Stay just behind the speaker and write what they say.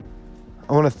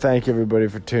I want to thank everybody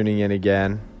for tuning in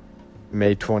again.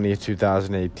 May 20th,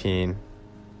 2018,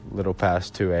 little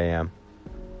past 2 a.m.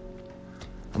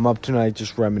 I'm up tonight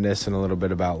just reminiscing a little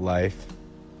bit about life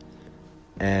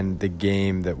and the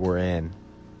game that we're in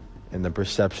and the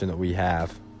perception that we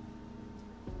have.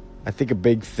 I think a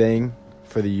big thing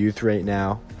for the youth right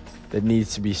now that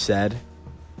needs to be said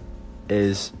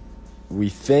is we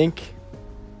think,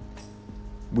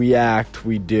 we act,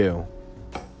 we do.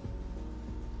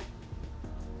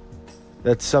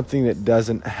 That's something that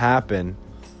doesn't happen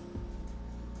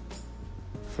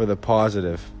for the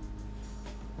positive.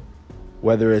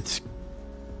 Whether it's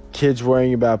kids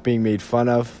worrying about being made fun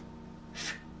of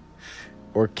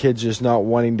or kids just not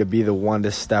wanting to be the one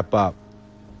to step up.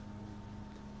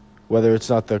 Whether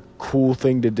it's not the cool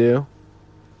thing to do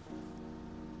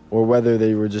or whether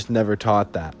they were just never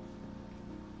taught that.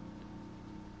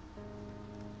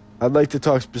 I'd like to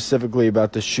talk specifically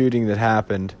about the shooting that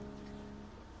happened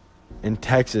in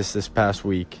Texas this past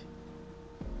week.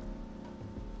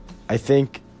 I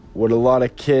think what a lot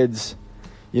of kids,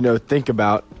 think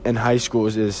about in high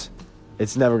schools is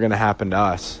it's never going to happen to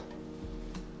us.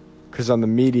 Because on the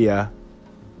media,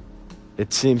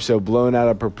 it seems so blown out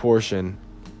of proportion,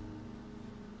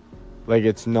 like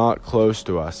it's not close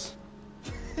to us.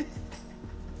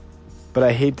 But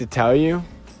I hate to tell you,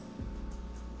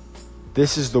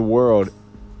 this is the world,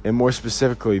 and more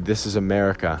specifically, this is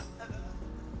America.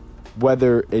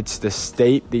 Whether it's the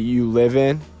state that you live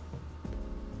in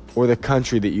or the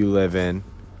country that you live in,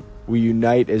 we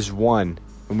unite as one,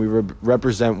 and we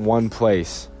represent one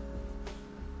place.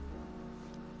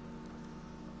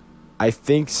 I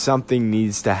think something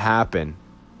needs to happen.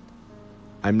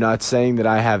 I'm not saying that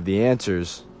I have the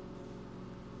answers,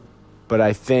 but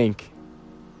I think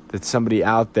that somebody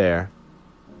out there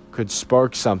could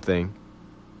spark something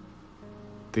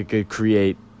that could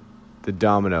create the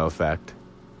domino effect.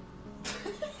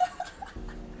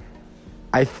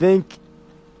 I think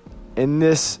in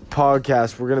this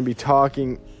podcast we're going to be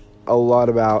talking a lot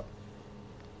about,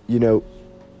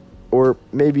 or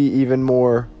maybe even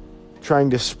more, trying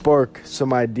to spark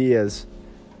some ideas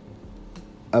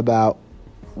about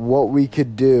what we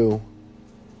could do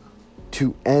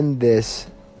to end this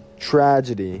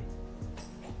tragedy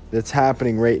that's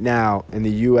happening right now in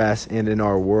the U.S. and in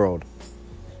our world.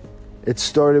 It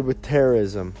started with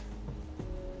terrorism,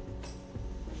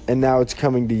 and now it's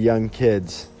coming to young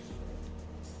kids.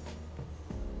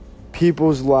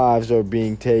 People's lives are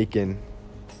being taken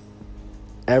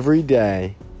every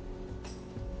day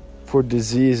for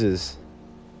diseases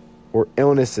or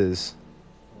illnesses.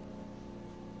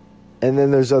 And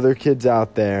then there's other kids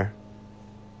out there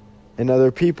and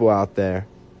other people out there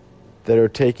that are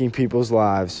taking people's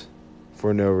lives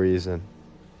for no reason.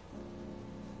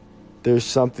 There's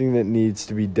something that needs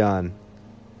to be done.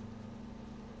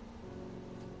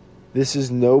 This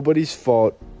is nobody's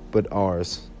fault but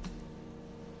ours.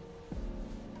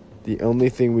 The only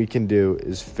thing we can do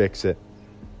is fix it.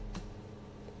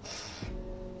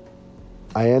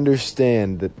 I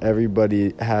understand that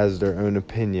everybody has their own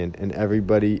opinion and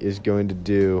everybody is going to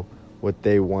do what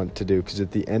they want to do, because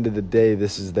at the end of the day,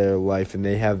 this is their life and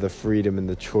they have the freedom and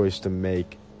the choice to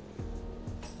make.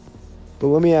 But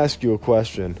let me ask you a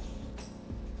question.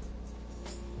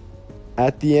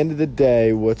 At the end of the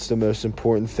day, what's the most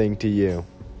important thing to you?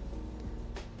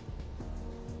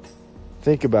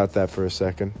 Think about that for a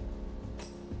second.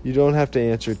 You don't have to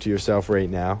answer it to yourself right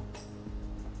now,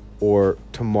 or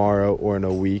tomorrow, or in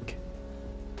a week.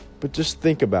 But just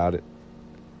think about it.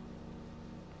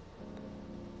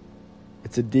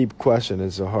 It's a deep question.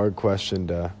 It's a hard question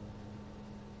to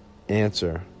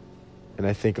answer. And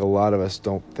I think a lot of us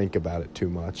don't think about it too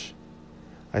much.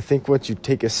 I think once you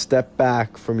take a step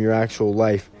back from your actual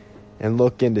life and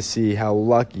look in to see how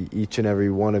lucky each and every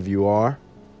one of you are,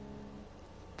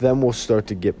 then we'll start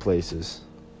to get places.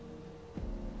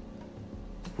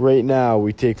 Right now,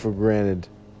 we take for granted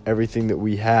everything that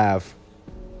we have.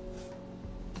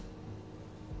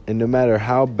 And no matter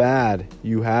how bad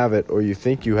you have it or you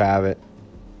think you have it,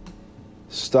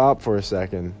 stop for a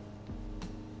second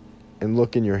and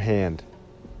look in your hand.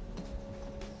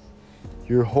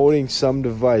 You're holding some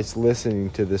device listening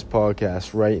to this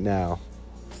podcast right now.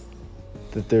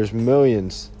 That there's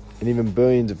millions and even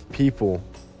billions of people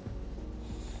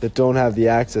that don't have the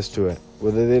access to it,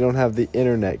 whether they don't have the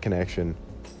internet connection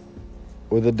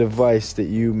or the device that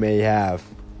you may have.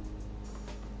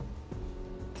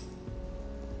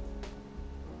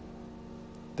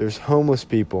 There's homeless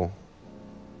people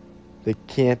that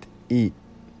can't eat.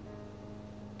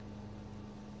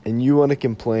 And you want to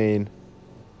complain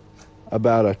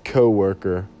about a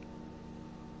coworker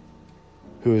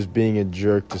who is being a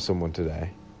jerk to someone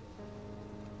today.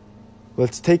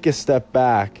 Let's take a step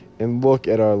back and look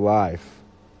at our life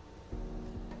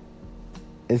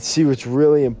and see what's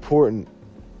really important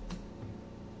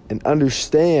and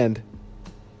understand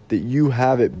that you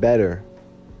have it better.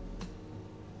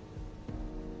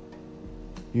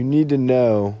 You need to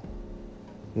know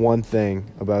one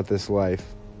thing about this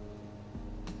life.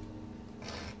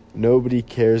 Nobody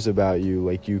cares about you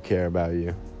like you care about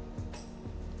you.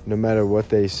 No matter what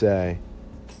they say.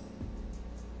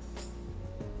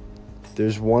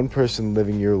 There's one person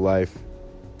living your life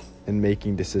and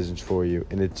making decisions for you,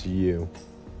 and it's you.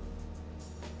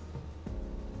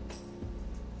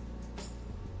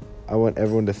 I want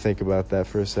everyone to think about that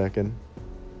for a second.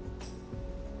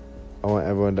 I want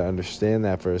everyone to understand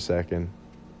that for a second.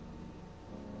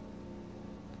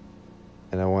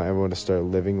 And I want everyone to start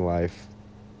living life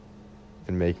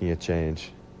and making a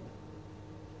change.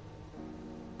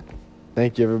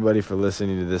 Thank you, everybody, for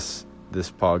listening to this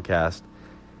podcast.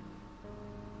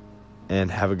 And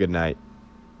have a good night.